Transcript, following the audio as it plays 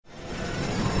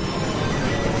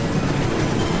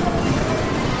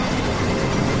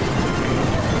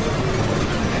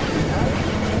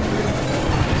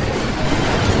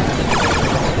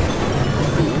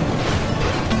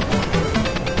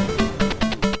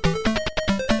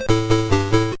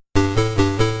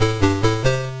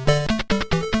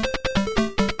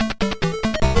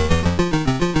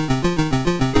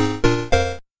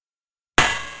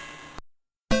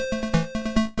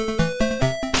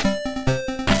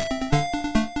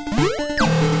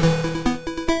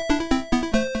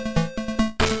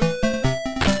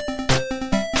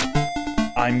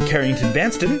I'm Carrington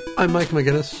Vanston. I'm Mike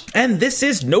McGinnis. And this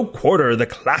is No Quarter, the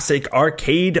classic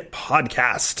arcade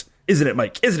podcast. Isn't it,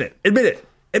 Mike? Isn't it? Admit it.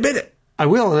 Admit it. I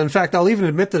will, and in fact, I'll even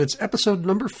admit that it's episode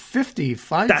number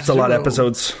 55. That's a lot of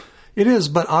episodes. It is,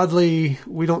 but oddly,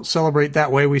 we don't celebrate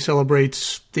that way. We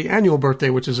celebrate the annual birthday,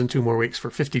 which is in 2 more weeks, for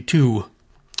 52.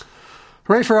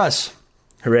 Hooray for us.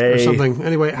 Hooray. Or something.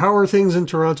 Anyway, how are things in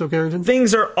Toronto, Carrington?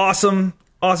 Things are awesome.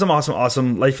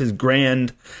 Awesome. Life is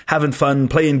grand. Having fun,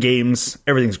 playing games.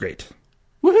 Everything's great.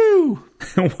 Woohoo!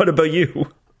 What about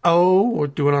you? Oh, we're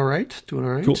doing all right.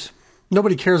 Cool.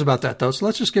 Nobody cares about that, though, so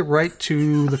let's just get right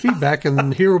to the feedback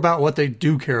and hear about what they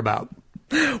do care about.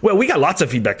 Well, we got lots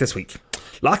of feedback this week.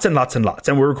 Lots and lots.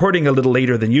 And we're recording a little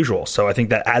later than usual, so I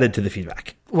think that added to the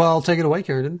feedback. Well, take it away,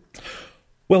 Carrington.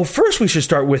 Well, first we should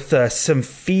start with some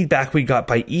feedback we got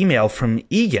by email from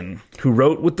Egan, who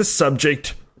wrote with the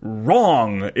subject,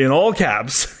 "Wrong," in all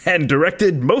caps, and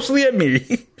directed mostly at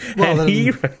me. Well, and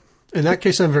in that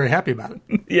case, I'm very happy about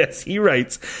it. Yes, he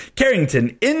writes,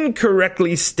 Carrington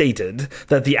incorrectly stated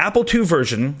that the Apple II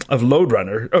version of the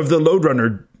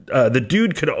Loadrunner, the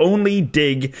dude could only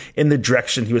dig in the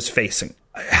direction he was facing.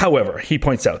 However, he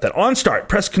points out that on start,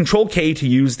 press Control-K to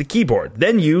use the keyboard,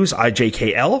 then use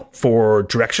IJKL for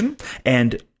direction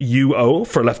and UO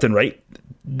for left and right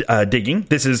digging.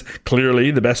 This is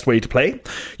clearly the best way to play.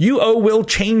 UO will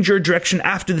change your direction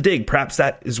after the dig. Perhaps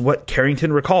that is what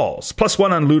Carrington recalls.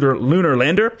 +1 on Lunar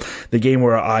Lander, the game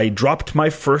where I dropped my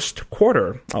first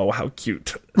quarter. Oh, how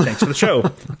cute. Thanks for the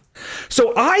show.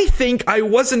 So I think I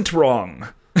wasn't wrong.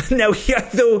 Now,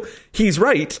 though he's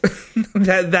right,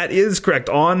 that is correct.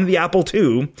 On the Apple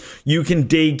II, you can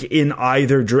dig in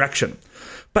either direction.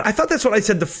 But I thought that's what I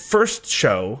said the first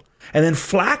show. And then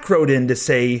Flack wrote in to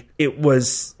say it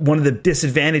was one of the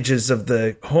disadvantages of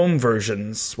the home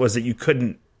versions was that you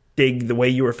couldn't dig the way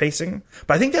you were facing.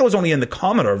 But I think that was only in the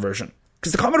Commodore version.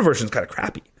 Because the Commodore version is kind of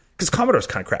crappy. Because Commodore's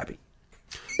kind of crappy.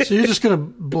 So you're just going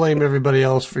to blame everybody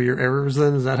else for your errors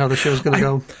then? Is that how the show's going to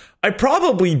go? I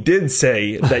probably did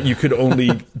say that you could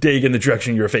only dig in the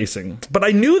direction you were facing. But I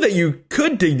knew that you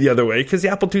could dig the other way because the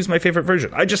Apple II is my favorite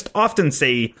version. I just often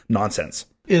say nonsense.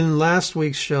 In last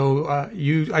week's show,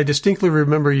 I distinctly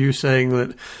remember you saying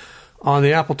that on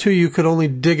the Apple II, you could only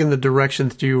dig in the direction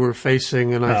that you were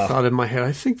facing. And I thought in my head,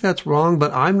 I think that's wrong,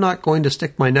 but I'm not going to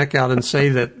stick my neck out and say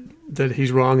that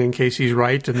he's wrong in case he's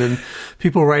right. And then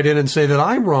people write in and say that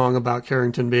I'm wrong about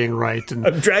Carrington being right. And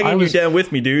I'm dragging you down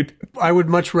with me, dude. I would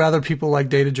much rather people like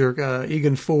Data Jerk,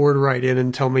 Egan Ford write in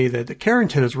and tell me that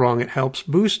Carrington is wrong. It helps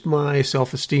boost my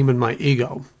self-esteem and my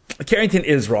ego. Carrington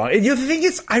is wrong. The other thing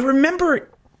is, I remember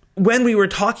when we were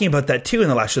talking about that too in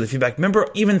the last show, the feedback, remember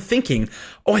even thinking,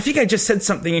 I think I just said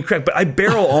something incorrect, but I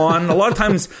barrel on. A lot of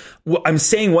times I'm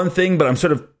saying one thing, but I'm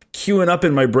sort of queuing up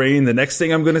in my brain the next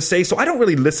thing I'm going to say. So I don't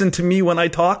really listen to me when I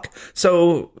talk.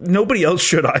 So nobody else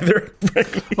should either.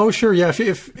 Oh, sure. Yeah.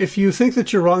 If you think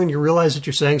that you're wrong and you realize that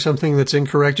you're saying something that's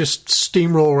incorrect, just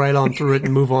steamroll right on through it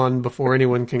and move on before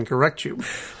anyone can correct you.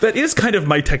 That is kind of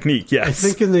my technique. Yes. I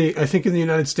think in the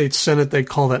United States Senate, they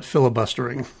call that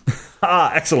filibustering.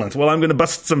 Excellent. Well, I'm going to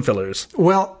bust some fillers.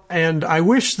 Well, and I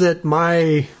wish that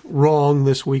my wrong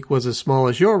this week was as small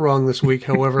as your wrong this week.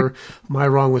 However, my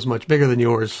wrong was much bigger than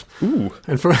yours. Ooh.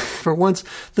 And for once,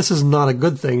 this is not a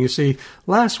good thing. You see,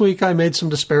 last week I made some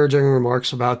disparaging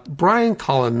remarks about Brian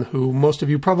Cullen, who most of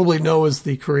you probably know as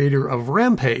the creator of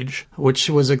Rampage, which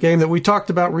was a game that we talked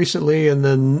about recently. And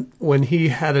then when he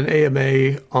had an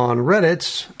AMA on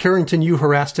Reddit, Carrington, you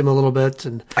harassed him a little bit.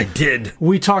 And I did.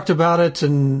 We talked about it,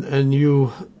 and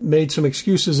you made some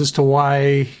excuses as to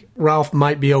why Ralph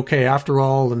might be okay after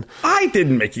all. And I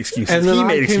didn't make excuses. And then he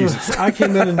made excuses. I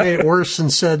came in and made it worse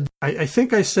and said, I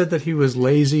think I said that he was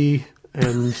lazy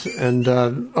and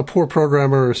a poor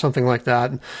programmer or something like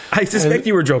that. I suspect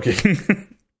you were joking.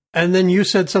 And then you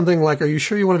said something like, "Are you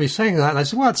sure you want to be saying that?" And I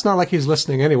said, well, it's not like he's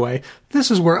listening anyway. This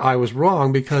is where I was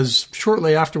wrong, because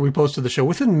shortly after we posted the show,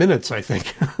 within minutes, I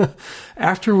think,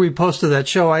 after we posted that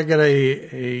show, I got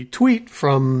a tweet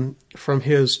from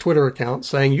his Twitter account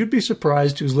saying, "You'd be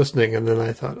surprised who's listening." And then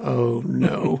I thought, oh,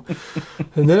 no.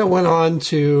 And then it went on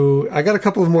to, I got a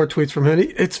couple of more tweets from him.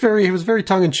 He was very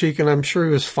tongue-in-cheek, and I'm sure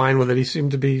he was fine with it. He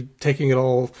seemed to be taking it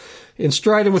all in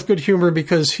stride and with good humor,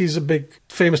 because he's a big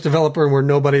famous developer and we're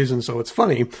nobodies, and so it's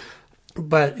funny.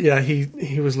 But yeah,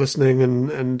 he was listening,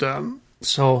 and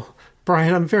so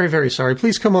Brian, I'm very, very sorry.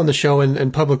 Please come on the show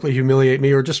and publicly humiliate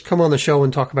me, or just come on the show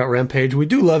and talk about Rampage. We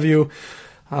do love you,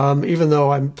 even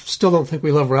though I still don't think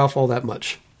we love Ralph all that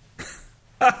much.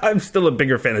 I'm still a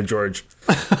bigger fan of George.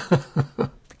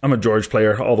 I'm a George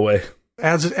player all the way.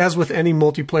 As with any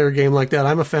multiplayer game like that,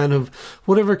 I'm a fan of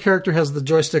whatever character has the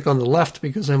joystick on the left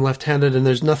because I'm left-handed, and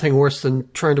there's nothing worse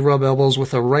than trying to rub elbows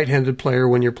with a right-handed player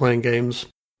when you're playing games.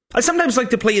 I sometimes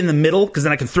like to play in the middle because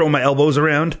then I can throw my elbows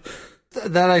around.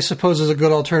 That, I suppose, is a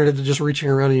good alternative to just reaching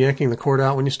around and yanking the cord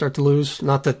out when you start to lose.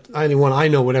 Not that anyone I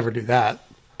know would ever do that.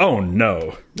 Oh,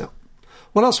 no. No.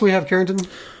 What else do we have, Carrington?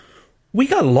 We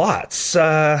got lots.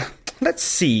 Let's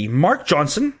see. Mark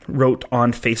Johnson wrote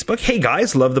on Facebook, "Hey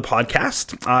guys, love the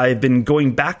podcast. I've been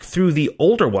going back through the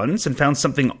older ones and found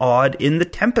something odd in the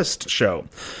Tempest show.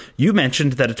 You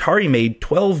mentioned that Atari made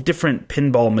 12 different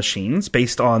pinball machines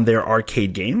based on their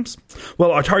arcade games. Well,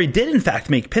 Atari did in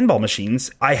fact make pinball machines.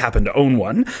 I happen to own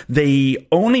one. They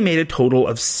only made a total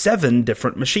of 7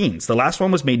 different machines. The last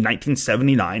one was made in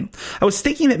 1979. I was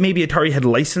thinking that maybe Atari had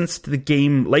licensed the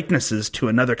game likenesses to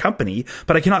another company,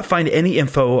 but I cannot find any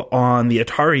info on the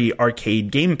Atari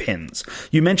arcade game pins.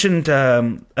 You mentioned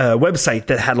a website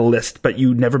that had a list, but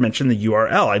you never mentioned the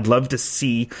URL. I'd love to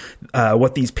see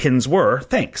what these pins were.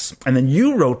 Thanks." And then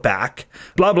you wrote back,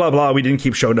 blah, blah, blah, we didn't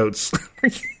keep show notes.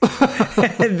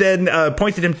 And then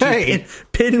pointed him to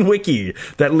Pin Wiki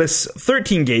that lists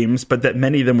 13 games, but that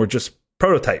many of them were just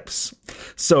prototypes.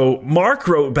 So Mark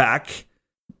wrote back,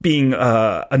 being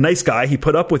a nice guy, he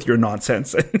put up with your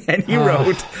nonsense, and he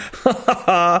wrote,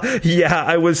 "Yeah,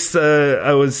 I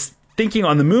was thinking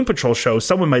on the Moon Patrol show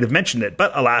someone might have mentioned it,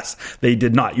 but alas, they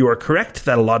did not. You are correct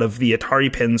that a lot of the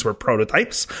Atari pins were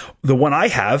prototypes. The one I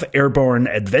have, Airborne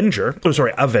Avenger,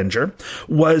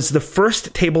 was the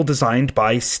first table designed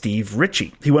by Steve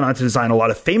Ritchie. He went on to design a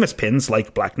lot of famous pins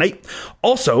like Black Knight.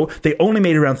 Also, they only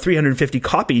made around 350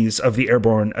 copies of the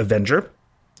Airborne Avenger,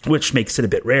 which makes it a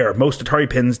bit rare. Most Atari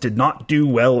pins did not do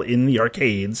well in the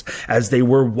arcades as they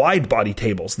were wide-body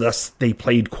tables, thus they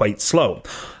played quite slow.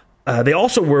 They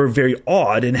also were very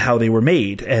odd in how they were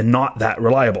made and not that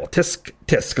reliable. Tisk,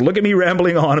 tisk, look at me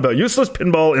rambling on about useless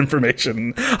pinball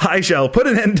information. I shall put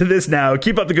an end to this now.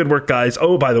 Keep up the good work, guys.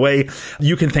 Oh, by the way,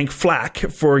 you can thank Flack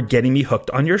for getting me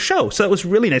hooked on your show." So that was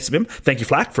really nice of him. Thank you,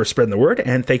 Flack, for spreading the word.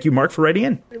 And thank you, Mark, for writing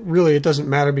in. Really, it doesn't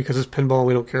matter because it's pinball.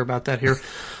 We don't care about that here.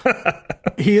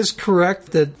 He is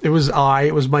correct that it was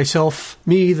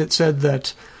me that said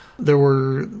that there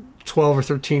were 12 or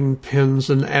 13 pins,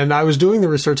 and I was doing the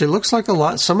research. It looks like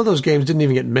some of those games didn't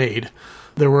even get made.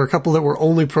 There were a couple that were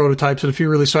only prototypes, and a few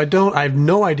really. So I have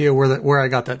no idea where I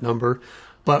got that number.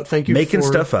 But thank you making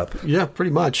stuff up. Yeah,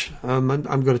 pretty much.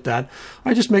 I'm good at that.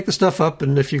 I just make the stuff up,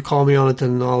 and if you call me on it,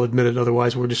 then I'll admit it.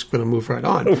 Otherwise, we're just going to move right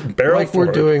on, like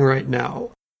we're doing right now.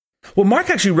 Well, Mark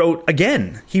actually wrote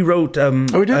again. He wrote,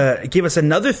 gave us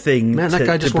another thing. Man, that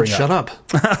guy just won't shut up.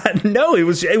 No, it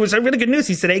was a really good news.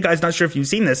 He said, "Hey guys, not sure if you've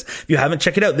seen this. If you haven't,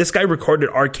 check it out. This guy recorded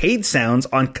arcade sounds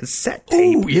on cassette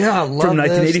tape. Oh yeah, from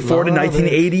 1984 to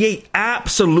 1988.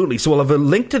 Absolutely. So we'll have a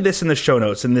link to this in the show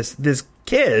notes. And this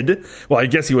kid, well, I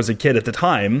guess he was a kid at the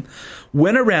time,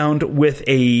 went around with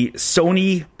a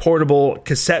Sony portable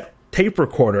cassette tape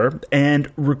recorder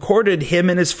and recorded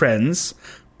him and his friends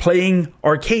playing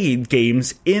arcade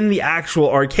games in the actual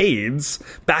arcades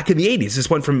back in the 80s. This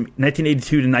went from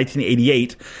 1982 to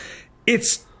 1988.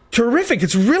 It's terrific.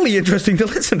 It's really interesting to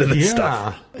listen to this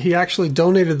stuff. He actually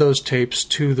donated those tapes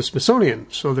to the Smithsonian,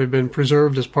 so they've been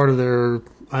preserved as part of their,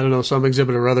 some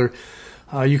exhibit or other.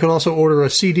 You can also order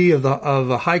a CD of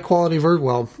a high-quality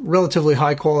relatively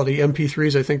high-quality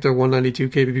MP3s. I think they're 192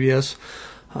 kbps.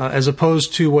 As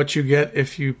opposed to what you get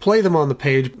if you play them on the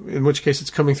page, in which case it's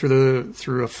coming through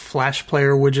a flash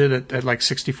player widget at like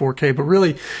 64K. But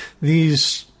really,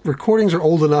 these recordings are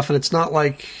old enough, and it's not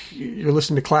like you're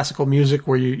listening to classical music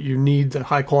where you need the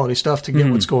high quality stuff to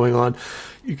get what's going on.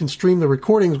 You can stream the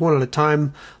recordings one at a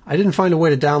time. I didn't find a way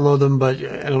to download them, but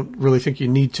I don't really think you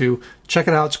need to. Check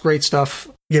it out. It's great stuff.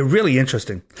 Yeah, really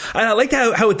interesting. And I liked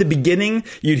how at the beginning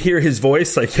you'd hear his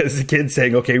voice, like as the kid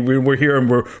saying, "Okay, we're here and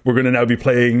we're going to now be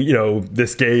playing,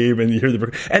 this game," and you hear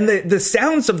the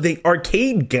sounds of the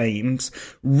arcade games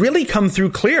really come through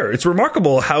clear. It's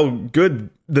remarkable how good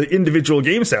the individual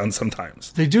game sounds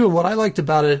sometimes. They do. And what I liked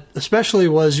about it especially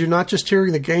was you're not just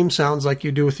hearing the game sounds like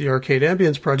you do with the Arcade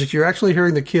Ambience project. You're actually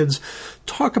hearing the kids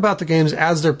talk about the games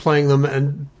as they're playing them,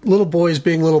 and little boys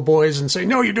being little boys and saying,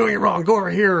 "No, you're doing it wrong. Go over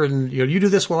here." And you do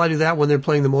this while I do that when they're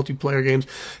playing the multiplayer games.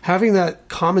 Having that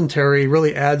commentary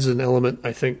really adds an element,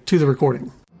 I think, to the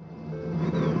recording. I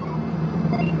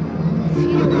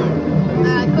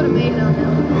could have made it on that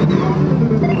one.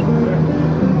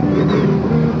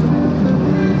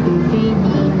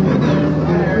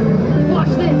 Watch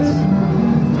this!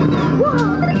 Whoa!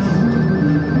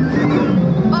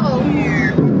 Uh-oh.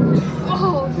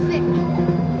 Oh, sick.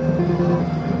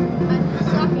 I'm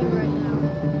sucking right now.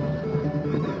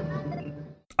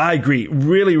 I agree.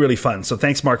 Really, really fun. So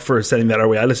thanks, Mark, for sending that our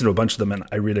way. I listened to a bunch of them, and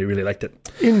I really, really liked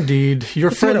it. Indeed. Your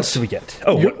What friends. else do we get?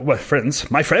 Oh, what friends?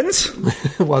 My friends?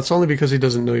 Well, it's only because he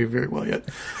doesn't know you very well yet.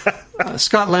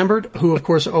 Scott Lambert, who, of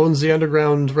course, owns the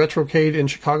Underground Retrocade in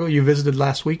Chicago. You visited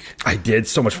last week. I did.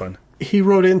 So much fun. He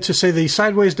wrote in to say the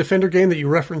Sideways Defender game that you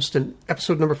referenced in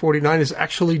episode number 49 is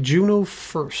actually Juno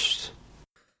 1st.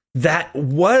 That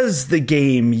was the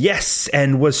game, yes,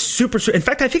 and was super. In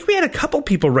fact, I think we had a couple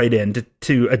people write in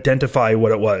to identify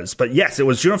what it was. But yes, it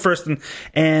was Juno 1st.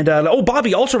 And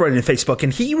Bobby also wrote in Facebook,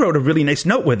 and he wrote a really nice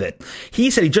note with it. He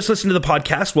said he just listened to the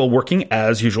podcast while working,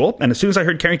 as usual. And as soon as I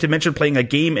heard Carrington mention playing a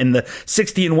game in the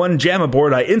 60-in-1 JAMA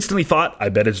board, I instantly thought, I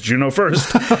bet it's Juno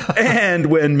 1st. And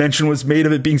when mention was made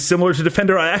of it being similar to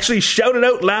Defender, I actually shouted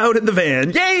out loud in the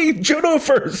van, yay, Juno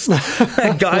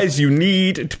 1st. Guys, you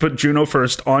need to put Juno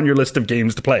 1st on your list of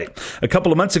games to play. A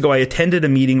couple of months ago, I attended a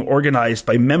meeting organized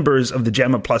by members of the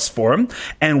JAMA Plus forum,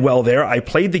 and while there, I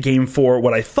played the game for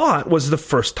what I thought was the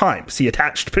first time. See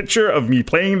attached picture of me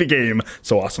playing the game.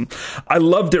 So awesome. I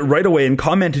loved it right away and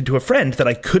commented to a friend that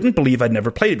I couldn't believe I'd never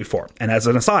played it before. And as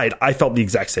an aside, I felt the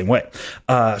exact same way.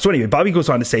 So anyway, Bobby goes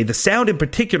on to say, the sound in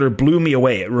particular blew me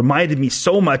away. It reminded me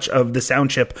so much of the sound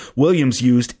chip Williams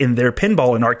used in their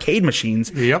pinball and arcade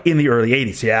machines in the early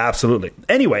 80s. Yeah, absolutely.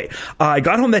 Anyway, I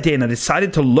got home that day and I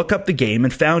decided to look up the game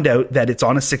and found out that it's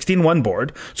on a 60-in-1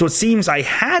 board. So it seems I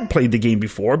had played the game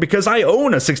before because I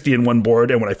own a 60-in-1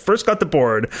 board. And when I first got the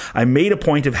board, I made a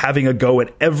point of having a go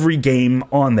at every game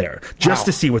on there just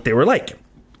to see what they were like.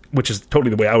 Which is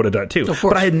totally the way I would have done it too.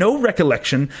 But I had no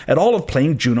recollection at all of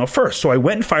playing Juno 1st. So I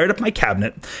went and fired up my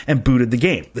cabinet and booted the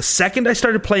game. The second I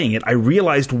started playing it, I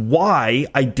realized why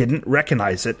I didn't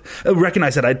recognize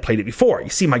that I'd played it before. You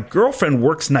see, my girlfriend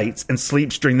works nights and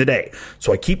sleeps during the day.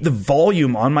 So I keep the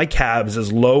volume on my cabs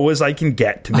as low as I can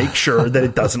get to make sure that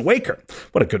it doesn't wake her.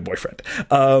 What a good boyfriend.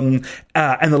 And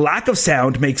the lack of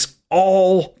sound makes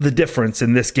all the difference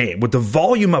in this game. With the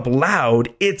volume up loud,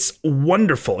 it's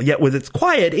wonderful. Yet with its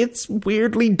quiet, it's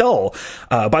weirdly dull.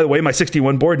 By the way, my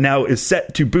 61 board now is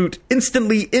set to boot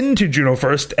instantly into Juno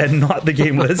 1st and not the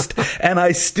game list. And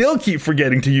I still keep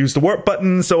forgetting to use the warp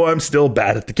button, so I'm still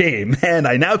bad at the game. And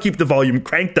I now keep the volume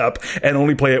cranked up and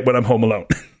only play it when I'm home alone.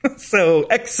 So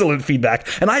excellent feedback.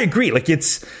 And I agree. Like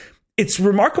it's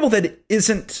remarkable that it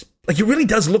isn't. Like, it really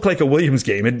does look like a Williams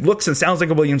game. It looks and sounds like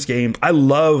a Williams game. I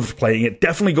loved playing it.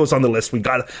 Definitely goes on the list.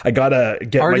 I gotta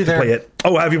get Mike to play it.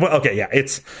 Oh, have you? Okay, yeah.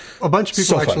 It's a bunch of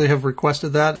people actually have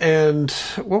requested that. And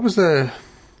what was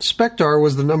Spectre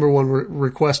was the number one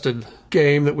requested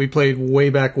game that we played way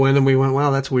back when, and we went,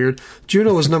 wow, that's weird.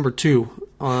 Juno was number 2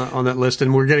 on that list,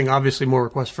 and we're getting obviously more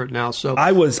requests for it now. So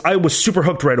I was super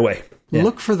hooked right away. Yeah.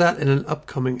 Look for that in an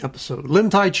upcoming episode. Lim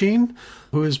Tai Chin,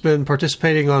 who has been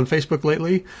participating on Facebook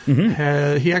lately,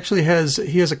 he actually has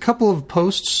a couple of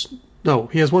posts. No,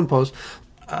 he has one post.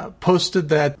 Posted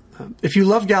that if you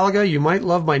love Galaga, you might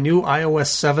love my new iOS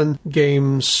 7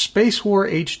 game, Space War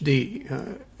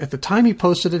HD. At the time he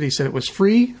posted it, he said it was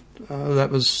free. That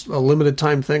was a limited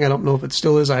time thing. I don't know if it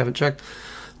still is. I haven't checked.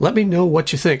 Let me know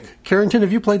what you think. Carrington,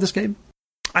 have you played this game?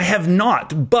 I have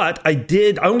not, but I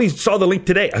did. I only saw the link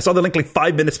today. I saw the link like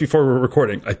 5 minutes before we were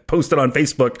recording. I posted on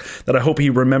Facebook that I hope he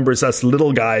remembers us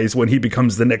little guys when he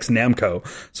becomes the next Namco.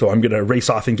 So I'm going to race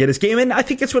off and get his game. And I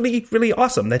think it's really, really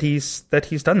awesome that he's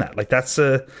done that. Like that's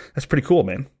pretty cool,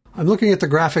 man. I'm looking at the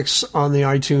graphics on the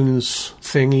iTunes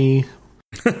thingy.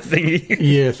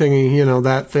 Yeah, thingy. You know,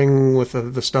 that thing with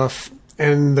the stuff.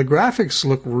 And the graphics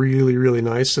look really, really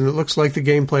nice. And it looks like the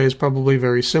gameplay is probably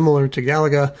very similar to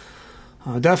Galaga.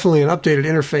 Definitely an updated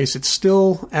interface. It's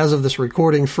still, as of this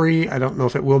recording, free. I don't know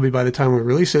if it will be by the time we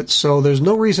release it. So there's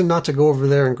no reason not to go over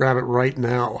there and grab it right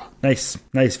now. Nice.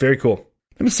 Very cool.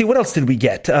 Let me see, what else did we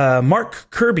get? Mark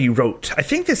Kirby wrote, I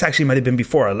think this actually might have been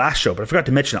before our last show, but I forgot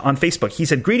to mention it, on Facebook. He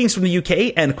said, greetings from the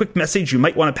UK, and a quick message you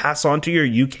might want to pass on to your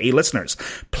UK listeners.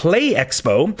 Play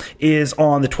Expo is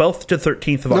on the 12th to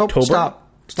 13th of October.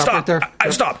 Stop right there.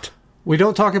 I've stopped. We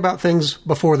don't talk about things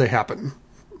before they happen.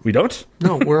 We don't?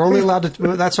 No, we're only allowed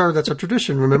to. That's our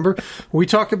tradition, remember? We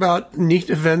talk about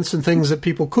neat events and things that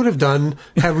people could have done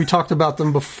had we talked about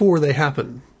them before they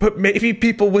happen. But maybe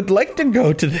people would like to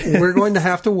go to this. We're going to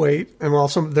have to wait, and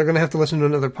also they're going to have to listen to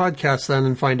another podcast then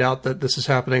and find out that this is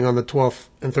happening on the 12th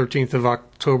and 13th of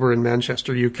October in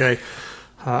Manchester, UK.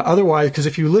 Otherwise, because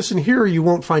if you listen here, you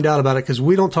won't find out about it because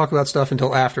we don't talk about stuff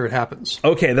until after it happens.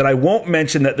 Okay, then I won't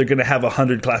mention that they're going to have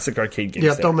 100 classic arcade games.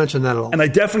 Yeah, don't mention that at all. And I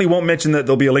definitely won't mention that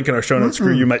there'll be a link in our show notes.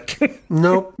 Screw you, Mike.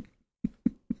 Nope.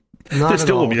 Not There at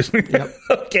still all. will be. Yep.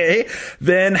 Okay.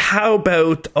 Then how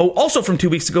about, also from 2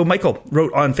 weeks ago, Michael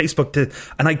wrote on Facebook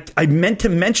and I meant to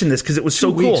mention this because it was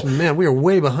so 2 weeks, cool. man, we are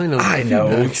way behind on I know.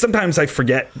 feedback. Sometimes I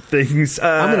forget things.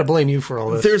 I'm going to blame you for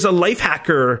all this. There's a life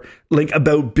hacker link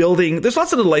about building. There's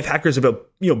lots of little life hackers about,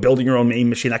 building your own main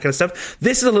machine, that kind of stuff.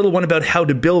 This is a little one about how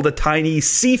to build a tiny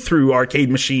see-through arcade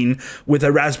machine with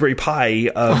a Raspberry Pi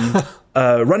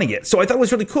running it. So I thought it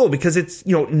was really cool because it's,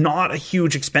 not a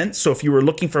huge expense. So if you were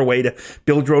looking for a way to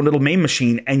build your own little main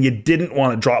machine and you didn't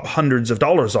want to drop hundreds of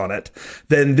dollars on it,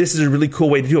 then this is a really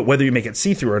cool way to do it, whether you make it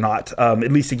see-through or not.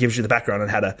 At least it gives you the background on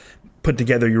how to put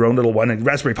together your own little one. And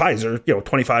Raspberry Pis are,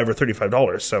 $25 or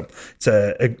 $35. So it's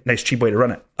a nice, cheap way to run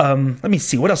it. Let me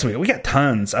see. What else we got? We got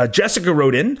tons. Jessica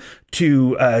wrote in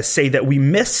to say that we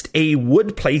missed a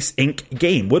Woodplace Inc.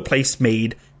 game. Woodplace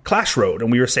made Clash Road,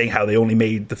 and we were saying how they only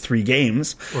made the 3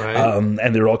 games, right.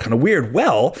 And they're all kind of weird.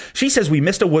 Well, she says we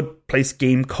missed a Woodplace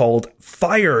game called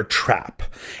Fire Trap,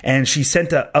 and she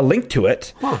sent a link to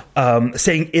it,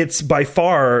 saying it's by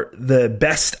far the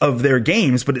best of their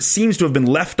games, but it seems to have been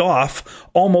left off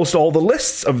almost all the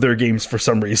lists of their games for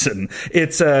some reason.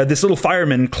 It's this little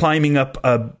fireman climbing up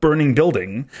a burning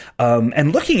building,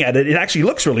 and looking at it, it actually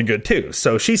looks really good too.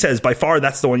 So she says by far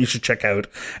that's the one you should check out.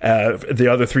 The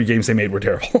other 3 games they made were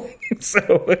terrible.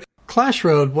 So Clash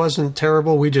Road wasn't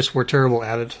terrible. We just were terrible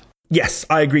at it. yes,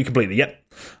 I agree completely. Yep.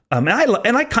 And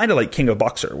I kind of like King of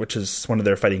Boxer, which is one of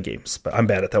their fighting games, but I'm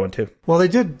bad at that one too. Well, they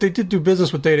did do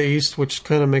business with Data East, which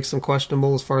kind of makes them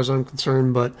questionable as far as I'm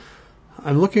concerned. But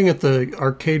I'm looking at the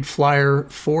arcade flyer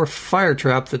for Fire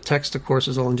Trap. The text, of course,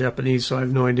 is all in Japanese, so I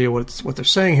have no idea what they're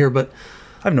saying here. But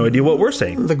I have no idea what we're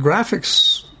saying. the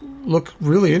graphics look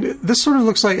really. This sort of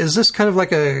looks like. Is this kind of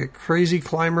like a Crazy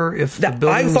Climber? If the I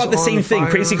building's thought the on same thing,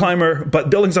 fire? Crazy Climber, but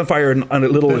buildings on fire and on a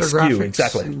little Better askew. graphics.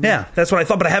 Exactly. Yeah, that's what I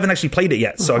thought, but I haven't actually played it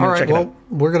yet, so I'm All going to right, check it well,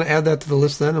 out. we're going to add that to the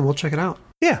list then, and we'll check it out.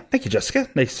 Yeah, thank you, Jessica.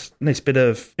 Nice bit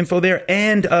of info there.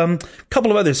 And a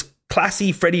couple of others.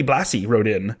 Classy Freddy Blassie wrote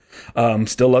in.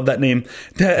 Still love that name.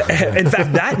 In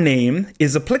fact, that name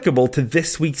is applicable to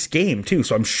this week's game, too.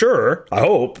 So I'm sure, I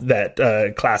hope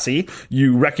that, Classy,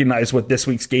 you recognize what this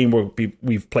week's game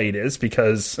we've played is,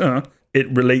 because it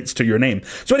relates to your name.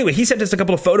 So anyway, he sent us a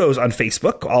couple of photos on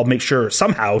Facebook. I'll make sure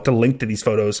somehow to link to these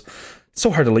photos. It's so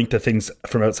hard to link to things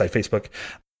from outside Facebook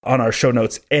on our show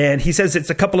notes. And he says it's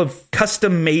a couple of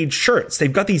custom made shirts.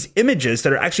 They've got these images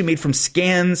that are actually made from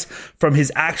scans from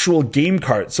his actual game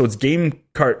cart. So it's game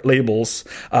cart labels.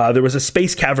 There was a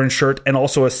Space Cavern shirt and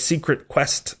also a Secret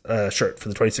Quest shirt for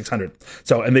the 2600.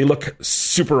 So, and they look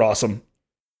super awesome.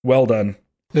 Well done.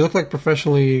 They look like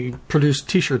professionally produced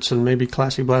T-shirts, and maybe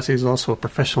Classy Blassie is also a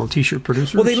professional T-shirt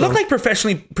producer. Well, they look like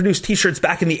professionally produced T-shirts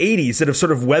back in the 80s that have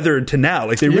sort of weathered to now.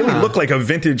 Like, they really look like a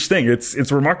vintage thing.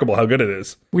 It's remarkable how good it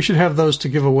is. We should have those to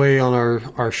give away on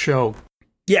our show.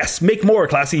 Yes, make more,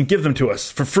 Classy, and give them to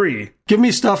us for free. Give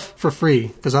me stuff for free,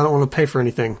 because I don't want to pay for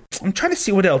anything. I'm trying to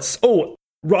see what else. Oh,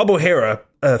 Rob O'Hara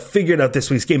figured out this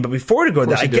week's game. But before we go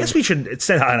to that, I guess we should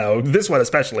say, I know, this one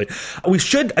especially. We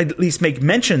should at least make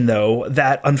mention, though,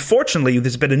 that unfortunately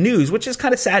there's a bit of news, which is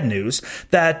kind of sad news,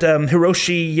 that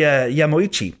Hiroshi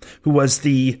Yamauchi, who was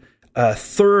the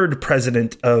third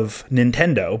president of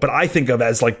Nintendo, but I think of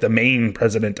as like the main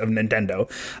president of Nintendo,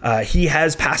 he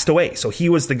has passed away. So he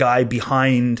was the guy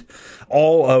behind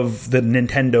all of the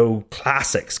Nintendo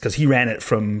classics, because he ran it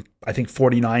from, I think,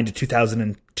 49 to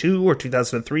 2002 or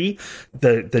 2003.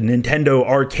 The Nintendo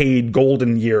arcade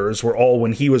golden years were all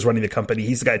when he was running the company.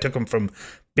 He's the guy who took him from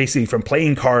basically from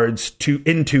playing cards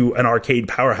into an arcade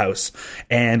powerhouse,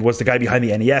 and was the guy behind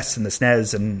the NES and the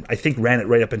SNES, and I think ran it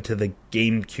right up into the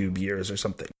GameCube years or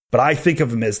something. But I think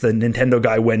of him as the Nintendo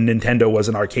guy when Nintendo was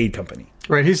an arcade company.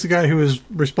 Right, he's the guy who is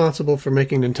responsible for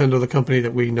making Nintendo the company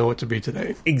that we know it to be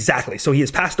today. Exactly. So he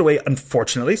has passed away,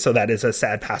 unfortunately, so that is a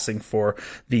sad passing for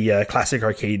the classic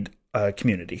arcade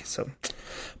community. So,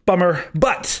 bummer.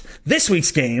 But this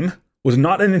week's game was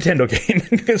not a Nintendo game,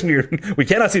 because we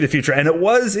cannot see the future, and it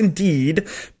was indeed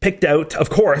picked out, of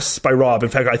course, by Rob. In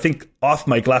fact, I think off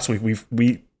mic last week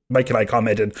Mike and I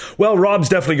commented, well, Rob's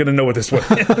definitely going to know what this one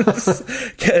is.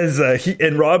 Because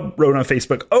Rob wrote on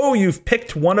Facebook, oh, you've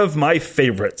picked one of my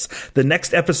favorites. The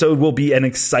next episode will be an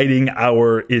exciting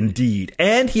hour indeed.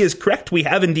 And he is correct. We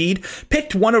have indeed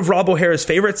picked one of Rob O'Hara's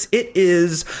favorites. It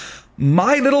is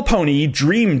My Little Pony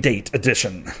Dream Date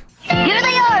Edition. Here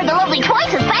they are, the lovely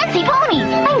Twice as Fancy Ponies.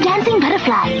 I'm Dancing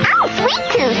Butterfly. I'm Sweet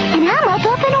Tooth. And I'm Up,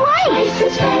 Up, and Away. Twice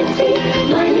as fancy,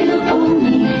 my little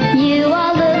pony. You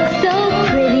all look so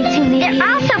pretty to me. They're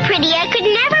all so pretty, I could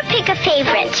never pick a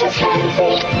favorite. Twice as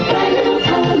fancy, my little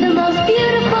pony. The most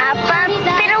beautiful. Up, Up,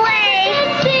 and Away.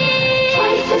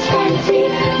 Twice as fancy,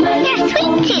 my little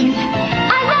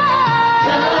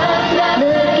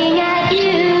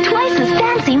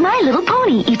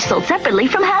sold separately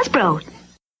from Hasbro.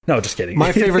 No, just kidding.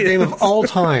 My favorite game of all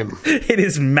time. It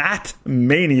is Mat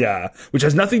Mania, which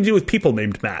has nothing to do with people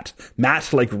named Matt.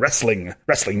 Matt like wrestling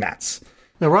mats.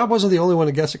 Now, Rob wasn't the only one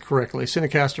to guess it correctly.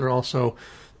 Cinecaster also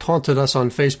taunted us on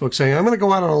Facebook saying, I'm going to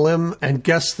go out on a limb and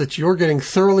guess that you're getting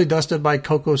thoroughly dusted by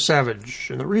Coco Savage.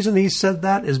 And the reason he said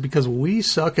that is because we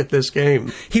suck at this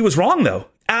game. He was wrong, though.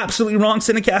 Absolutely wrong,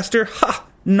 Cinecaster. Ha!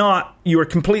 Not. You are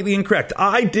completely incorrect.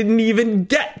 I didn't even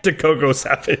get to Coco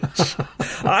Savage.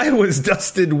 I was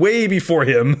dusted way before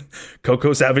him.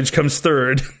 Coco Savage comes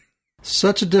third.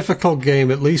 Such a difficult game,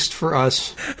 at least for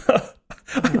us.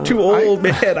 I'm too old,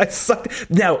 man. I suck.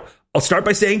 Now, I'll start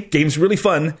by saying, game's really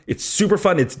fun. It's super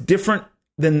fun. It's different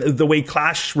than the way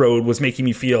Clash Road was making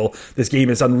me feel. This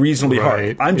game is unreasonably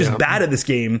hard. I'm just bad at this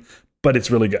game, but it's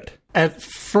really good. At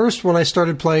first, when I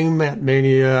started playing Mat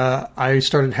Mania, I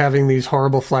started having these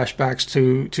horrible flashbacks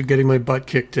to getting my butt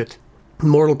kicked at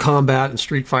Mortal Kombat and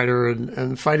Street Fighter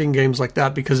and fighting games like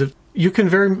that, because you can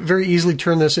very, very easily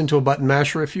turn this into a button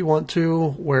masher if you want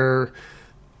to,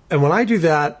 and when I do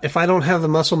that, if I don't have the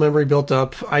muscle memory built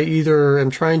up, I either am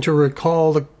trying to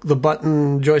recall the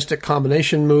button joystick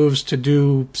combination moves to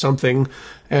do something,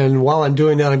 and while I'm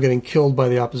doing that, I'm getting killed by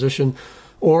the opposition,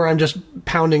 or I'm just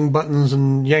pounding buttons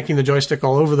and yanking the joystick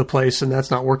all over the place, and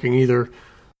that's not working either.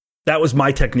 That was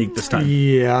my technique this time.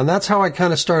 Yeah, and that's how I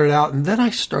kind of started out, and then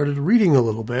I started reading a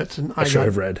little bit, and I should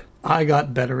have read. I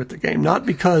got better at the game, not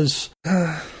because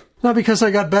I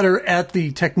got better at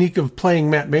the technique of playing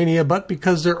Mat Mania, but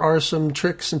because there are some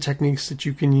tricks and techniques that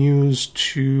you can use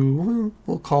to,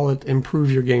 we'll call it,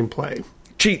 improve your gameplay.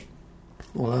 Cheat.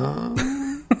 Well,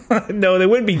 no, they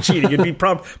wouldn't be cheating. It'd be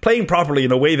playing properly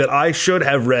in a way that I should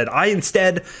have read. I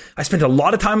spent a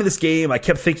lot of time in this game. I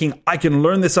kept thinking, I can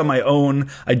learn this on my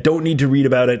own. I don't need to read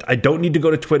about it. I don't need to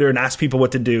go to Twitter and ask people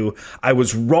what to do. I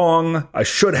was wrong. I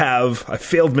should have. I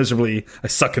failed miserably. I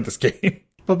suck at this game.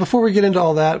 But before we get into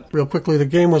all that, real quickly, the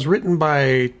game was written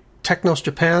by Technos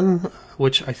Japan,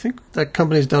 which I think that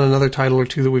company's done another title or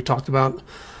two that we've talked about.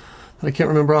 I can't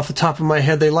remember off the top of my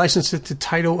head. They licensed it to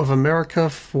Taito of America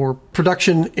for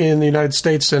production in the United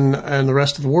States and the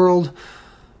rest of the world.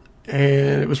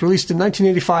 And it was released in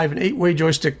 1985, an 8-way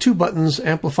joystick, 2 buttons,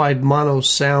 amplified mono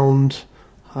sound.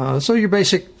 So your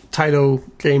basic Taito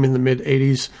game in the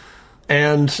mid-'80s.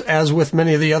 And as with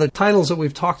many of the other titles that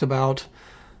we've talked about,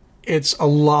 it's a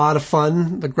lot of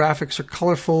fun. The graphics are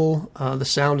colorful. The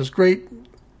sound is great.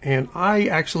 And I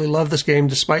actually love this game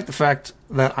despite the fact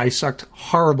that I sucked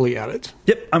horribly at it.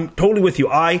 Yep, I'm totally with you.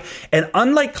 And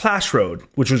unlike Clash Road,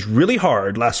 which was really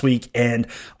hard last week, and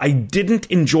I didn't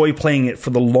enjoy playing it for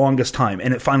the longest time,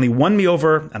 and it finally won me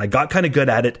over, and I got kind of good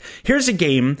at it. Here's a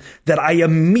game that I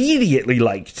immediately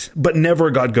liked, but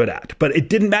never got good at. But it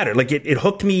didn't matter. Like, it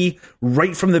hooked me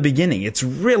right from the beginning. It's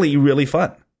really, really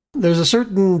fun. There's a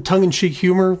certain tongue-in-cheek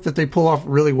humor that they pull off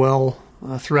really well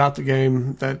throughout the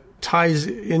game that ties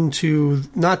into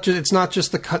it's not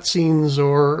just the cutscenes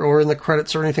or in the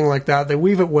credits or anything like that. They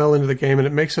weave it well into the game, and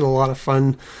it makes it a lot of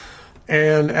fun.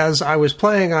 And as I was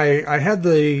playing, I had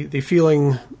the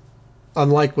feeling,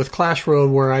 unlike with Clash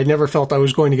Road, where I never felt I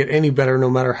was going to get any better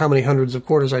no matter how many hundreds of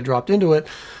quarters I dropped into it,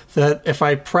 that if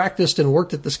I practiced and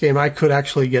worked at this game, I could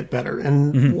actually get better.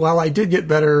 And while I did get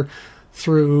better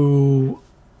through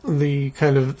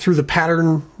the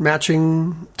pattern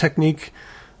matching technique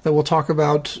that we'll talk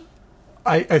about,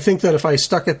 I think that if I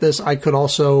stuck at this, I could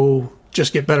also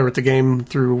just get better at the game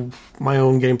through my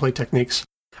own gameplay techniques.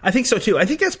 I think so, too. I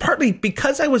think that's partly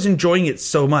because I was enjoying it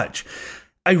so much.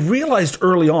 I realized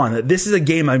early on that this is a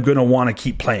game I'm going to want to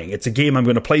keep playing. It's a game I'm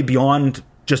going to play beyond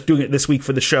just doing it this week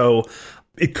for the show.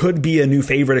 It could be a new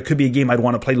favorite. It could be a game I'd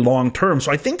want to play long term.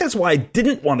 So I think that's why I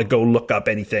didn't want to go look up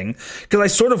anything, because I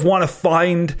sort of want to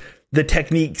find the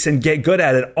techniques and get good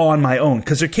at it on my own.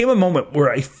 Because there came a moment where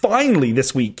I finally,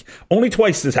 this week, only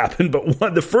twice this happened,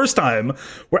 but the first time,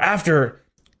 where after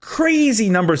crazy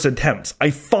numbers of attempts, I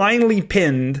finally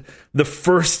pinned the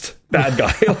first bad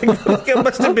guy. like it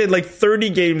must have been like 30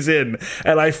 games in,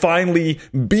 and I finally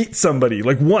beat somebody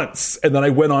like once, and then I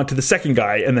went on to the second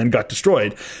guy and then got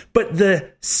destroyed. But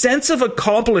the sense of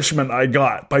accomplishment I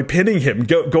got by pinning him,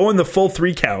 going the full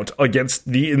 3 count against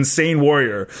the insane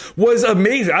warrior, was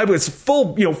amazing. I was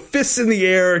full, fists in the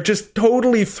air, just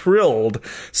totally thrilled.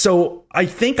 So I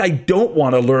think I don't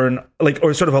want to learn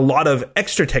or sort of a lot of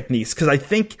extra techniques, because I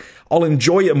think I'll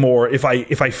enjoy it more if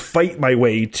I fight my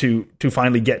way to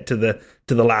finally get to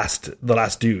to the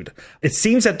last dude. It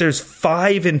seems that there's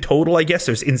 5 in total, I guess.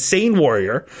 There's Insane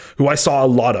Warrior, who I saw a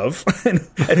lot of, and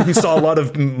who saw a lot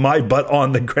of my butt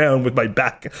on the ground with my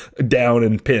back down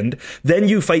and pinned. Then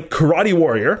you fight Karate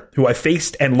Warrior, who I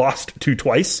faced and lost to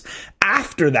twice.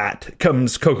 After that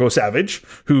comes Coco Savage,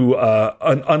 who,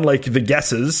 unlike the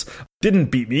guesses, didn't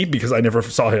beat me because I never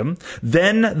saw him.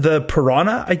 Then the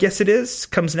Piranha, I guess it is,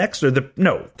 comes next, or the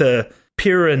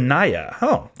Piranha.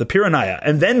 Oh, the Piranha.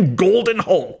 And then Golden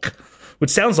Hulk, which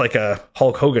sounds like a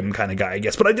Hulk Hogan kind of guy, I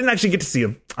guess. But I didn't actually get to see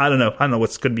him. I don't know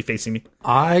what's going to be facing me.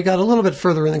 I got a little bit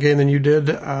further in the game than you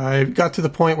did. I got to the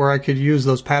point where I could use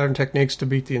those pattern techniques to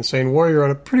beat the Insane Warrior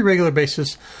on a pretty regular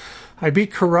basis. I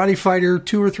beat Karate Fighter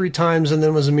 2 or 3 times and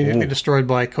then was immediately destroyed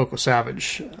by Coco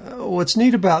Savage. What's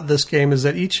neat about this game is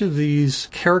that each of these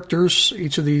characters,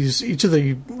 each of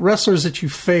the wrestlers that you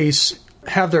face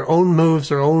have their own moves,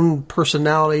 their own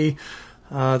personality,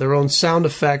 their own sound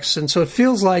effects, and so it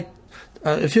feels like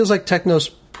Technos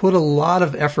put a lot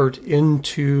of effort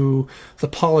into the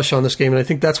polish on this game, and I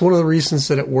think that's one of the reasons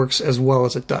that it works as well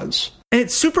as it does. And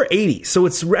it's super 80s, so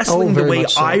it's wrestling the way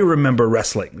I remember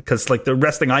wrestling. Because like the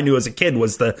wrestling I knew as a kid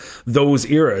was those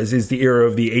eras, is the era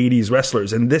of the 80s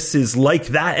wrestlers, and this is like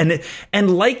that.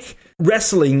 And like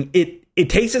wrestling, it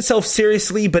takes itself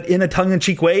seriously, but in a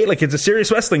tongue-in-cheek way. Like, it's a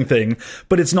serious wrestling thing,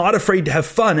 but it's not afraid to have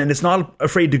fun, and it's not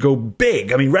afraid to go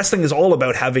big. I mean, wrestling is all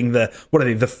about having the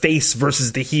face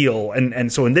versus the heel.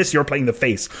 And so in this, you're playing the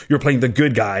face. You're playing the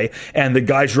good guy, and the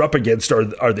guys you're up against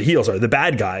are the heels, are the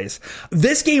bad guys.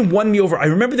 This game won me over. I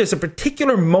remember there's a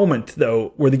particular moment,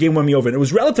 though, where the game won me over, and it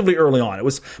was relatively early on. It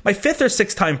was my 5th or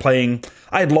 6th time playing.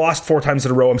 I had lost 4 times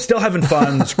in a row. I'm still having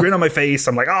fun. This grin on my face.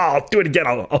 I'm like, I'll do it again.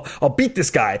 I'll beat this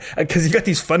guy. Because he's got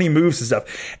these funny moves and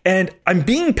stuff. And I'm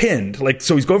being pinned. Like,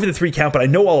 so he's going for the 3 count, but I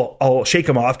know I'll shake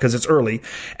him off because it's early.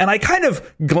 And I kind of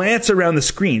glance around the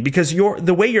screen because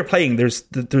the way you're playing, there's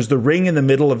the ring in the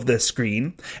middle of the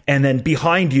screen. And then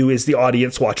behind you is the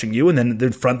audience watching you. And then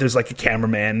in front, there's like a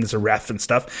cameraman, there's a ref and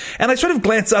stuff. And I sort of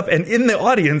glance up, and in the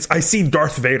audience, I see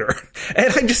Darth Vader.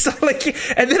 And I just like,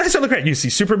 and then I start looking around. You see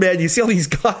Superman, you see all these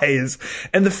guys.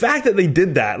 And the fact that they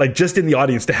did that, like just in the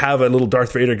audience to have a little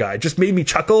Darth Vader guy, just made me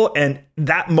chuckle. And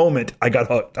that moment, I got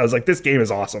hooked. I was like, this game is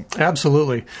awesome.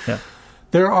 Absolutely. Yeah.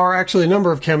 There are actually a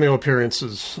number of cameo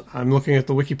appearances. I'm looking at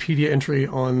the Wikipedia entry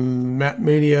on Mat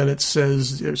Mania, and it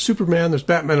says there's Superman, there's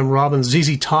Batman and Robin,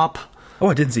 ZZ Top. Oh,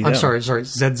 I didn't see that. I'm sorry,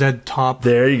 ZZ Top.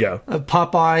 There you go.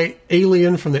 Popeye,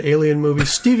 Alien from the Alien movie,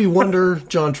 Stevie Wonder,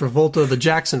 John Travolta, the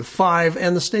Jackson 5,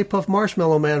 and the Stay Puft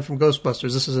Marshmallow Man from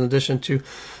Ghostbusters. This is in addition to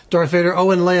Darth Vader. Oh,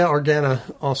 and Leia Organa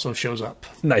also shows up.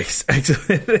 Nice.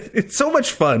 It's so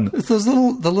much fun. It's those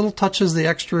little touches, the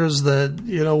extras,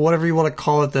 whatever you want to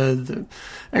call it, the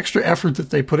extra effort that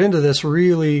they put into this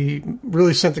really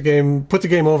put the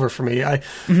game over for me.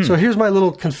 So here's my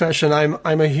little confession.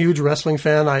 I'm a huge wrestling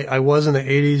fan. I was in the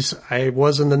 80s. I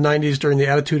was in the 90s during the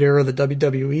Attitude Era, the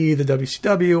WWE, the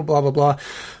WCW, blah, blah, blah.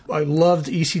 I loved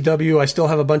ECW. I still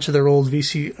have a bunch of their old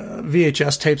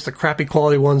VHS tapes, the crappy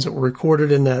quality ones that were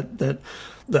recorded in that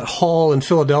hall in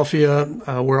Philadelphia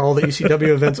where all the ECW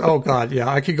events. Oh, God, yeah.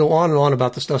 I could go on and on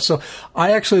about this stuff. So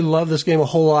I actually love this game a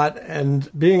whole lot, and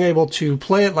being able to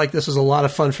play it like this is a lot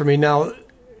of fun for me. Now,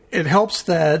 it helps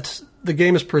that the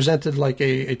game is presented like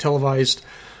a televised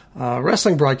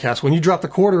wrestling broadcast. When you drop the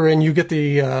quarter in, you get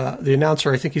the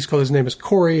announcer. I think his name is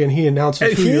Corey, and he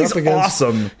announces who you're up against. He's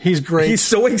awesome. He's great. He's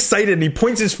so excited, and he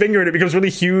points his finger, and it becomes really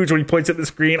huge when he points at the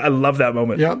screen. I love that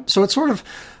moment. Yeah. So it's sort of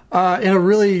in a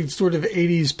really sort of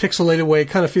 80s pixelated way. It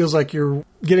kind of feels like you're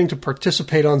getting to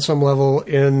participate on some level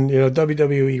in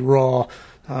WWE Raw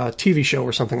TV show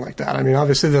or something like that. I mean,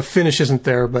 obviously the finish isn't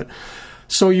there, but.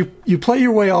 So you play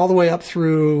your way all the way up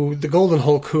through the Golden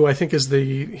Hulk, who I think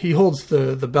he holds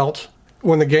the belt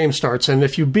when the game starts, and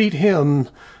if you beat him,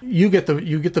 you get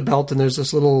the belt, and there's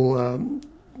this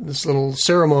little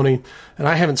ceremony, and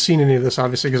I haven't seen any of this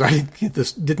obviously because I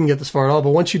didn't get this far at all. But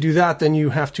once you do that, then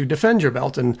you have to defend your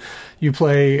belt, and you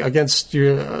play against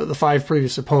the 5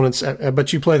 previous opponents,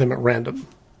 but you play them at random.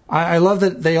 I love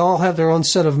that they all have their own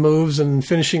set of moves and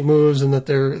finishing moves, and that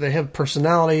they have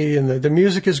personality, and the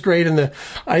music is great. And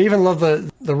I even love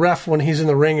the ref when he's in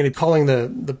the ring and he's calling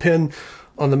the pin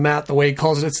on the mat the way he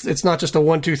calls it. It's not just a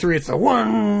 1, 2, 3. It's a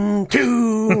 1,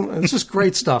 2. It's just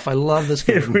great stuff. I love this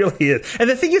game. It really is. And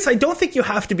the thing is, I don't think you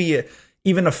have to be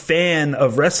even a fan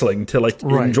of wrestling to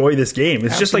enjoy this game.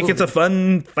 It's just like it's a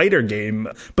fun fighter game,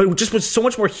 but just with so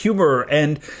much more humor.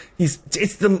 And it's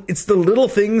the little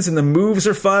things, and the moves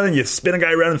are fun. And you spin a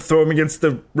guy around and throw him against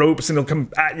the ropes, and he'll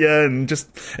come at you and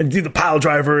do the pile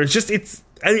driver.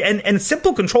 and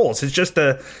simple controls. It's just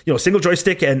a single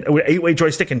joystick and 8-way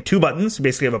joystick and 2 buttons. You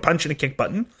basically have a punch and a kick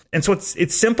button, and so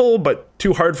it's simple but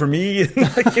too hard for me.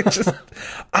 Like, it just,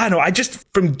 I don't know.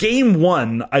 From game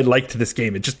one, I liked this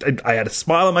game. I had a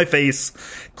smile on my face.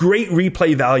 Great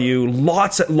replay value.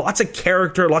 Lots of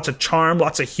character, lots of charm,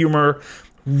 lots of humor.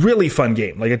 Really fun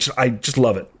game. Like, I just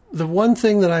love it. The one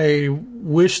thing that I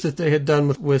wish that they had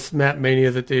done with Mat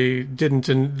Mania that they didn't,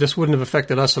 and this wouldn't have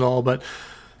affected us at all, but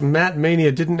Mat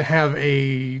Mania didn't have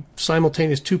a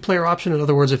simultaneous 2-player option. In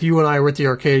other words, if you and I were at the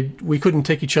arcade, we couldn't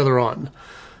take each other on.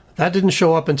 That didn't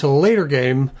show up until a later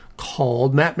game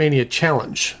called Mat Mania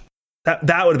Challenge.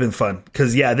 That would have been fun,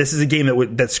 because, this is a game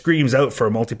that screams out for a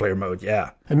multiplayer mode,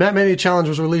 yeah. And Mat Mania Challenge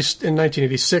was released in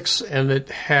 1986, and it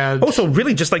had... Oh, so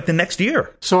really just like the next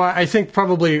year. So I think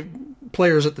probably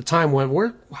players at the time went,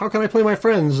 how can I play my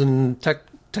friends? And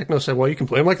Techno said, well, you can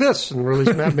play them like this, and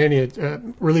released Mat Mania.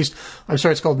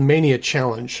 It's called Mania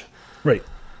Challenge. Right.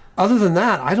 Other than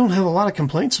that, I don't have a lot of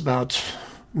complaints about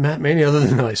Mat Mania, other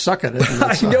than that I suck at it.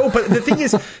 I know, but the thing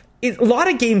is, a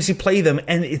lot of games you play them,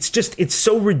 and it's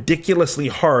so ridiculously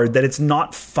hard that it's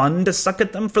not fun to suck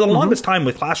at them. For the longest time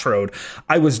with Clash Road,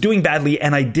 I was doing badly,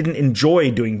 and I didn't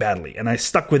enjoy doing badly, and I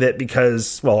stuck with it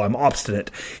because, well, I'm obstinate.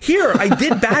 Here, I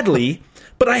did badly,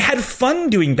 but I had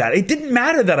fun doing bad. It didn't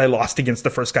matter that I lost against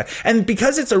the first guy. And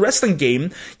because it's a wrestling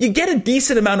game, you get a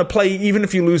decent amount of play even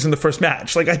if you lose in the first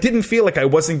match. Like, I didn't feel like I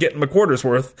wasn't getting my quarter's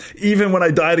worth even when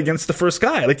I died against the first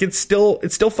guy. Like, it's still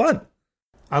fun.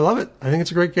 I love it. I think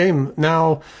it's a great game.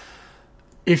 Now,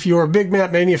 if you're a big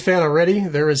Mat Mania fan already,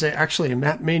 there is actually a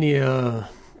Mat Mania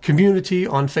community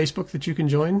on Facebook that you can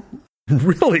join.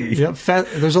 Really? Yep.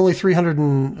 There's only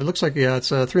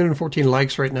 314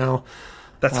 likes right now.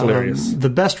 That's hilarious. The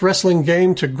best wrestling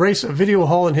game to grace a video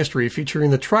hall in history,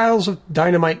 featuring the Trials of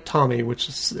Dynamite Tommy, which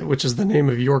is the name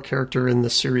of your character in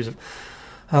this series.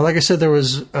 Like I said, there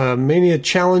was Mania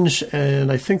Challenge,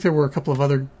 and I think there were a couple of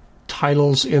other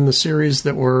titles in the series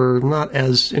that were not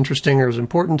as interesting or as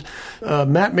important.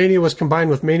 Mat Mania was combined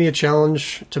with Mania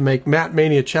Challenge to make Mat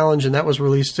Mania Challenge, and that was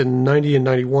released in 90 and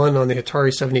 91 on the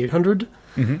Atari 7800.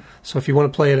 Mm-hmm. So if you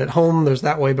want to play it at home, there's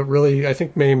that way, but really, I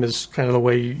think MAME is kind of the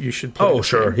way you should play it. Oh,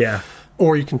 sure, yeah.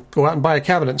 Or you can go out and buy a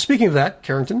cabinet. And speaking of that,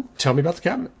 Carrington, tell me about the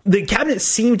cabinet. The cabinet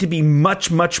seemed to be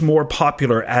much, much more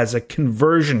popular as a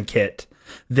conversion kit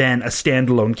than a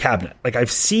standalone cabinet. Like,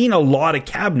 I've seen a lot of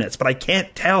cabinets, but I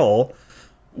can't tell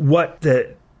what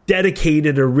the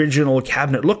dedicated original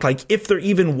cabinet looked like, if there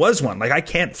even was one. Like, I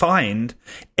can't find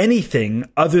anything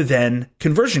other than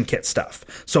conversion kit stuff.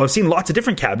 So I've seen lots of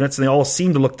different cabinets, and they all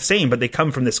seem to look the same, but they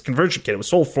come from this conversion kit. It was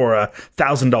sold for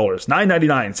 $1,000,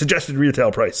 $9.99 suggested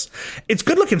retail price. It's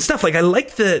good looking stuff. Like, I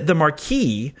like the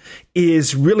marquee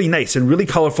is really nice and really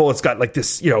colorful. It's got like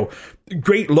this,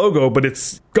 great logo, but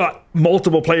it's got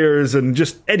multiple players, and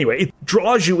just, anyway, it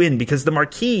draws you in because the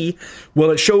marquee,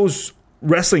 well, it shows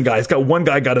wrestling guys. Got one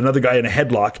guy got another guy in a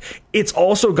headlock. It's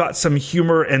also got some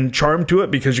humor and charm to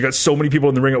it because you got so many people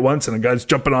in the ring at once, and the guy's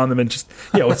jumping on them, and just,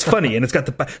 it's funny. And it's got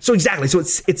so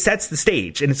it sets the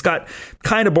stage, and it's got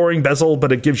kind of boring bezel,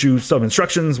 but it gives you some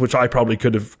instructions, which I probably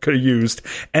could have used.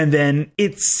 And then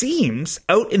it seems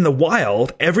out in the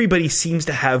wild, everybody seems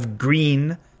to have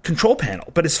green control panel,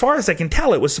 but as far as I can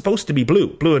tell, it was supposed to be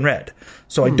blue and red.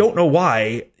 So I don't know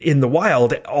why in the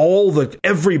wild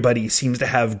everybody seems to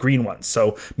have green ones.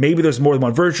 So maybe there's more than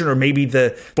one version, or maybe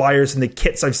the flyers and the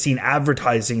kits I've seen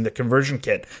advertising the conversion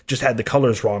kit just had the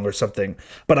colors wrong or something.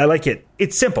 But I like it.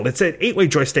 It's simple. It's an 8-way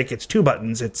joystick. It's 2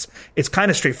 buttons. It's kind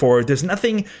of straightforward. There's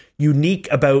nothing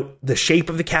unique about the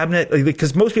shape of the cabinet,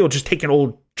 because most people just take an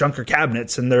old junker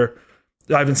cabinets, and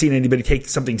I haven't seen anybody take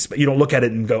something, you don't look at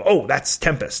it and go, oh, that's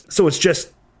Tempest. So it's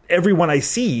just, everyone I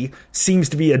see seems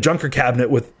to be a junker cabinet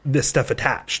with this stuff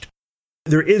attached.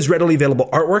 There is readily available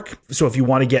artwork, so if you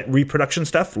want to get reproduction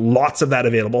stuff, lots of that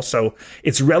available. So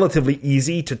it's relatively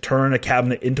easy to turn a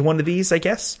cabinet into one of these, I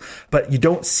guess. But you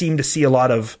don't seem to see a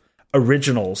lot of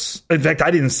originals. In fact,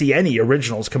 I didn't see any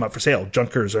originals come up for sale,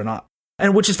 junkers or not.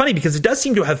 And which is funny, because it does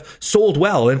seem to have sold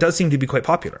well, and it does seem to be quite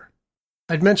popular.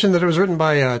 I'd mentioned that it was written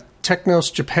by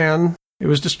Technos Japan. It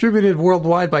was distributed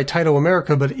worldwide by Taito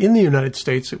America, but in the United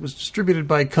States, it was distributed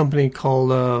by a company called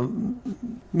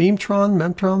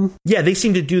Memtron? Yeah, they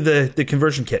seem to do the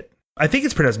conversion kit. I think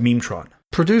it's pronounced Memtron.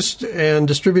 Produced and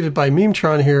distributed by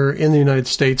Memtron here in the United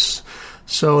States.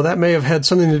 So that may have had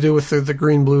something to do with the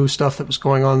green-blue stuff that was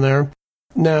going on there.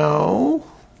 Now,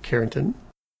 Carrington.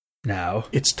 Now.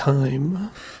 It's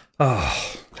time.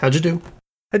 Oh. How'd you do?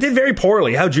 I did very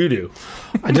poorly. How'd you do?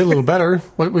 I did a little better.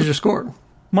 What was your score?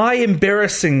 My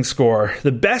embarrassing score,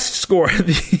 the best score,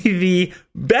 the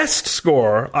best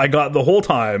score I got the whole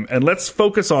time, and let's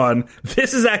focus on,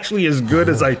 this is actually as good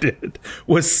as I did,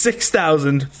 was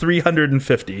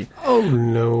 6,350. Oh,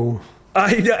 no.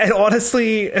 And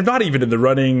honestly, I'm not even in the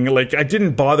running. Like, I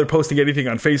didn't bother posting anything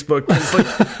on Facebook. It's like,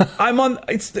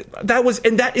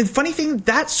 and funny thing,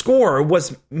 that score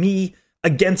was me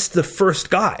against the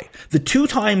first guy. The 2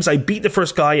 times I beat the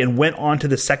first guy and went on to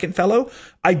the second fellow,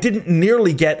 I didn't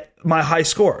nearly get my high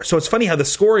score. So it's funny how the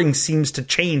scoring seems to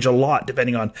change a lot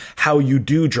depending on how you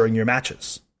do during your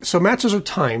matches. So matches are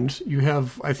timed. You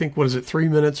have, I think, 3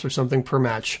 minutes or something per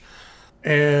match.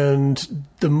 And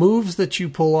the moves that you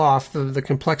pull off, the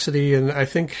complexity, and I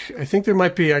think there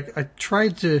might be, I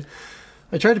tried to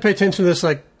pay attention to this.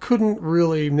 I couldn't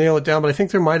really nail it down, but I think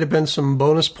there might have been some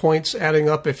bonus points adding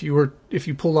up if you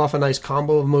pulled off a nice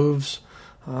combo of moves.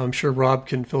 I'm sure Rob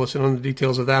can fill us in on the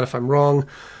details of that if I'm wrong.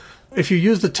 If you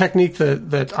use the technique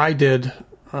that I did,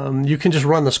 you can just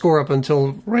run the score up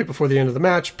until right before the end of the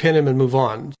match, pin him, and move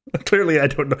on. Clearly, I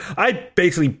don't know. I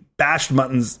basically bashed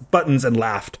buttons and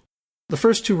laughed. The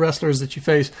first 2 wrestlers that you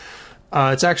face,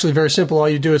 it's actually very simple. All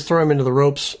you do is throw him into the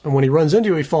ropes, and when he runs into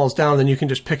you, he falls down, then you can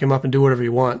just pick him up and do whatever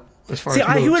you want. As far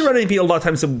as he would run into me a lot of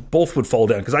times, and both would fall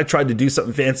down, because I tried to do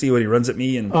something fancy when he runs at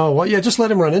me. And oh, well, yeah, just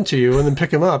let him run into you, and then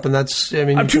pick him up, and that's, I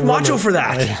mean... I'm too macho for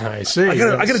that. I see. I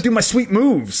gotta do my sweet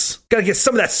moves. Gotta get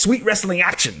some of that sweet wrestling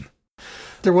action.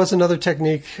 There was another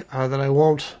technique that I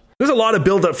won't... There's a lot of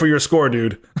build-up for your score,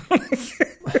 dude.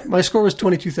 My score was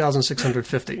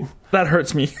 22,650. That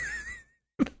hurts me.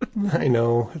 I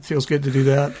know. It feels good to do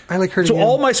that. I like hurting So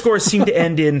all my scores seem to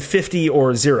end in 50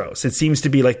 or zeros. It seems to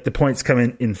be like the points come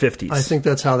in 50s. I think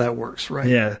that's how that works, right?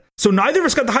 Yeah. So neither of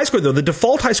us got the high score, though. The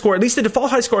default high score, at least the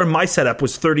default high score in my setup,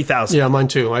 was 30,000. Yeah, mine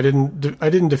too. I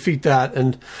didn't defeat that.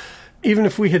 And even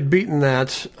if we had beaten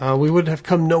that, we would have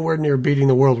come nowhere near beating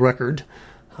the world record,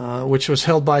 which was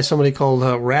held by somebody called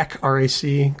RAC,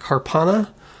 R-A-C, Carpana.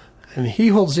 And he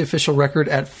holds the official record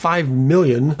at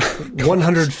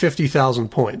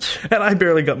 5,150,000 points. And I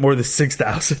barely got more than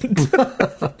 6,000.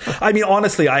 I mean,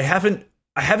 honestly, I haven't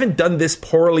done this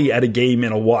poorly at a game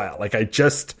in a while. Like I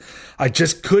just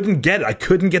couldn't get it. I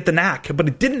couldn't get the knack, but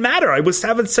it didn't matter. I was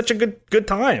having such a good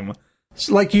time.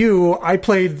 So like you, I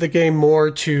played the game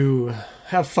more to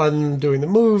have fun doing the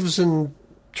moves and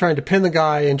trying to pin the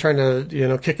guy and trying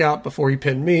to, kick out before he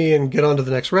pinned me and get on to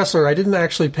the next wrestler. I didn't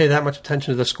actually pay that much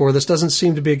attention to the score. This doesn't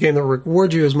seem to be a game that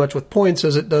rewards you as much with points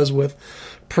as it does with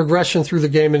progression through the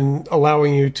game and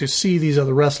allowing you to see these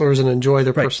other wrestlers and enjoy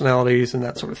their personalities and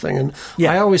that sort of thing. And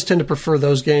I always tend to prefer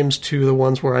those games to the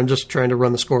ones where I'm just trying to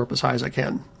run the score up as high as I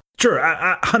can. Sure,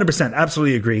 I 100%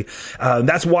 absolutely agree.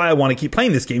 That's why I want to keep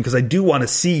playing this game, because I do want to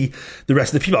see the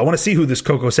rest of the people. I want to see who this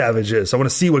Coco Savage is. I want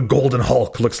to see what Golden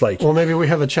Hulk looks like. Well, maybe we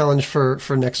have a challenge for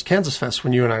next Kansas Fest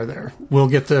when you and I are there. We'll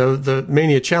get the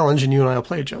Mania challenge, and you and I will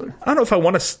play each other. I don't know if I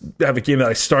want to have a game that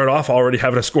I start off already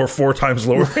having a score 4 times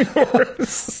lower than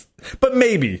yours. But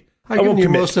maybe. I've given you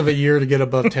most of a year to get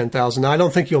above 10,000. I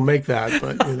don't think you'll make that,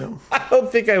 but, I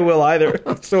don't think I will either.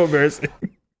 It's so embarrassing.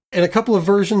 In a couple of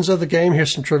versions of the game,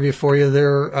 here's some trivia for you.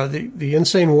 They're the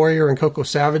Insane Warrior and Coco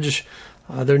Savage,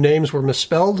 their names were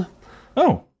misspelled.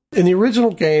 Oh. In the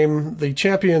original game, the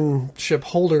championship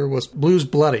holder was Blues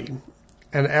Bloody.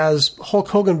 And as Hulk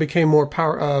Hogan became more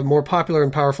popular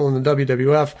and powerful in the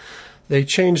WWF, they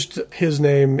changed his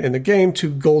name in the game to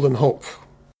Golden Hulk.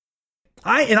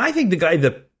 I think the guy,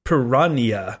 the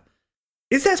Piranha...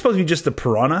 Is that supposed to be just the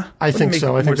Piranha? I think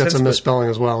so. I think that's a misspelling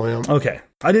as well, yeah. Okay.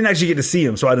 I didn't actually get to see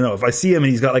him, so I don't know. If I see him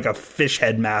and he's got like a fish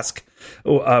head mask,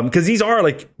 because these are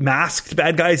like masked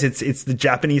bad guys. It's the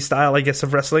Japanese style, I guess,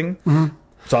 of wrestling. Mm-hmm.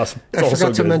 It's awesome. It's I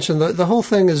forgot to mention, the whole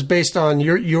thing is based on,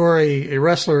 you're a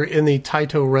wrestler in the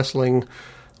Taito Wrestling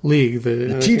League.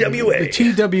 The TWA.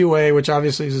 The TWA, which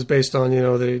obviously is based on,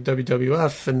 the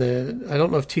WWF, and I don't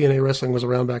know if TNA Wrestling was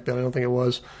around back then. I don't think it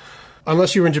was.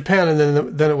 Unless you were in Japan,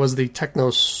 and then it was the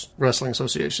Technos Wrestling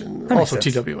Association, also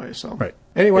TWA. So right.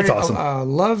 Anyway, it's awesome.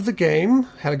 Love the game.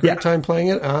 Had a great time playing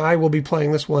it. I will be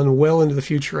playing this one well into the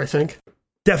future, I think.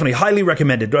 Definitely, highly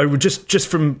recommended. I would just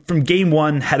from game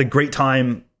one, had a great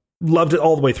time. Loved it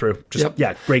all the way through.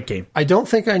 Great game. I don't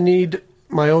think I need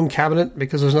my own cabinet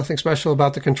because there's nothing special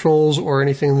about the controls or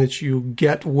anything that you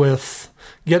get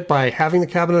by having the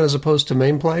cabinet as opposed to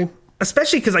main play.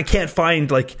 Especially because I can't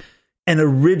find like an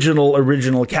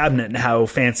original cabinet and how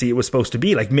fancy it was supposed to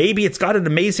be. Like maybe it's got an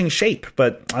amazing shape,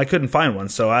 but I couldn't find one,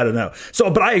 so I don't know. So,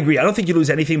 but I agree. I don't think you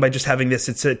lose anything by just having this.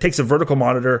 It takes a vertical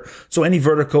monitor, so any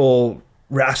vertical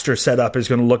raster setup is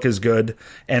going to look as good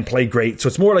and play great. So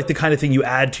it's more like the kind of thing you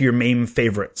add to your main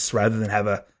favorites rather than have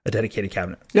a dedicated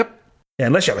cabinet. Yep. Yeah,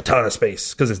 unless you have a ton of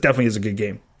space, because it definitely is a good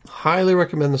game. Highly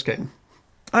recommend this game.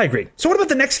 I agree. So what about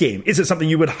the next game? Is it something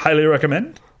you would highly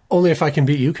recommend? Only if I can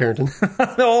beat you, Carrington.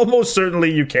 Almost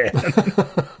certainly you can.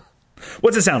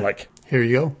 What's it sound like? Here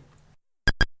you go.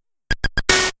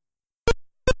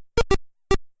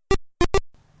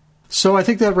 So I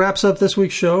think that wraps up this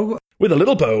week's show. With a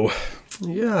little bow.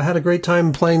 Yeah, I had a great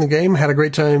time playing the game. Had a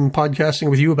great time podcasting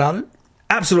with you about it.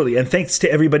 Absolutely. And thanks to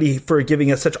everybody for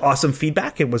giving us such awesome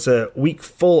feedback. It was a week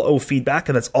full of feedback,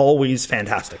 and that's always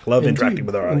fantastic. Love interacting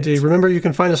with our audience. Indeed. Remember, you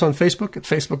can find us on Facebook at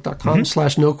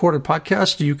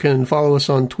facebook.com/NoQuarterPodcast. You can follow us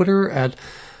on Twitter at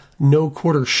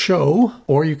NoQuarterShow,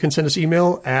 or you can send us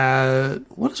email at,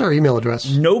 what is our email address?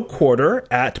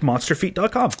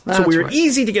 NoQuarter@monsterfeet.com. So we're right.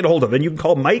 Easy to get a hold of. And you can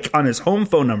call Mike on his home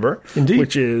phone number, Indeed.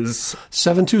 which is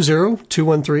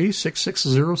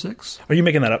 720-213-6606. Are you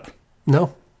making that up?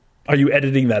 No. Are you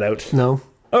editing that out? No.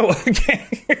 Oh,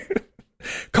 okay.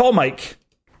 Call Mike.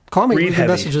 Call me, Read leave heavy.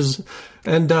 messages.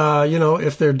 And,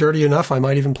 if they're dirty enough, I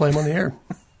might even play them on the air.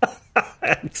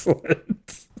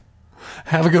 Excellent.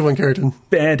 Have a good one, Carrington.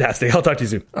 Fantastic. I'll talk to you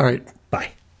soon. All right.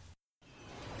 Bye.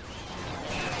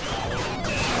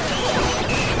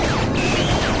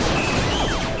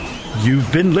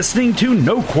 You've been listening to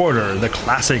No Quarter, the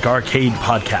classic arcade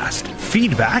podcast.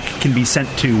 Feedback can be sent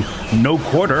to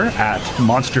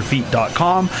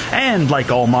noquarter@monsterfeet.com, and like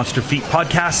all Monster Feet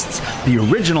podcasts, the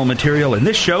original material in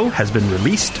this show has been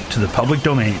released to the public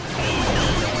domain.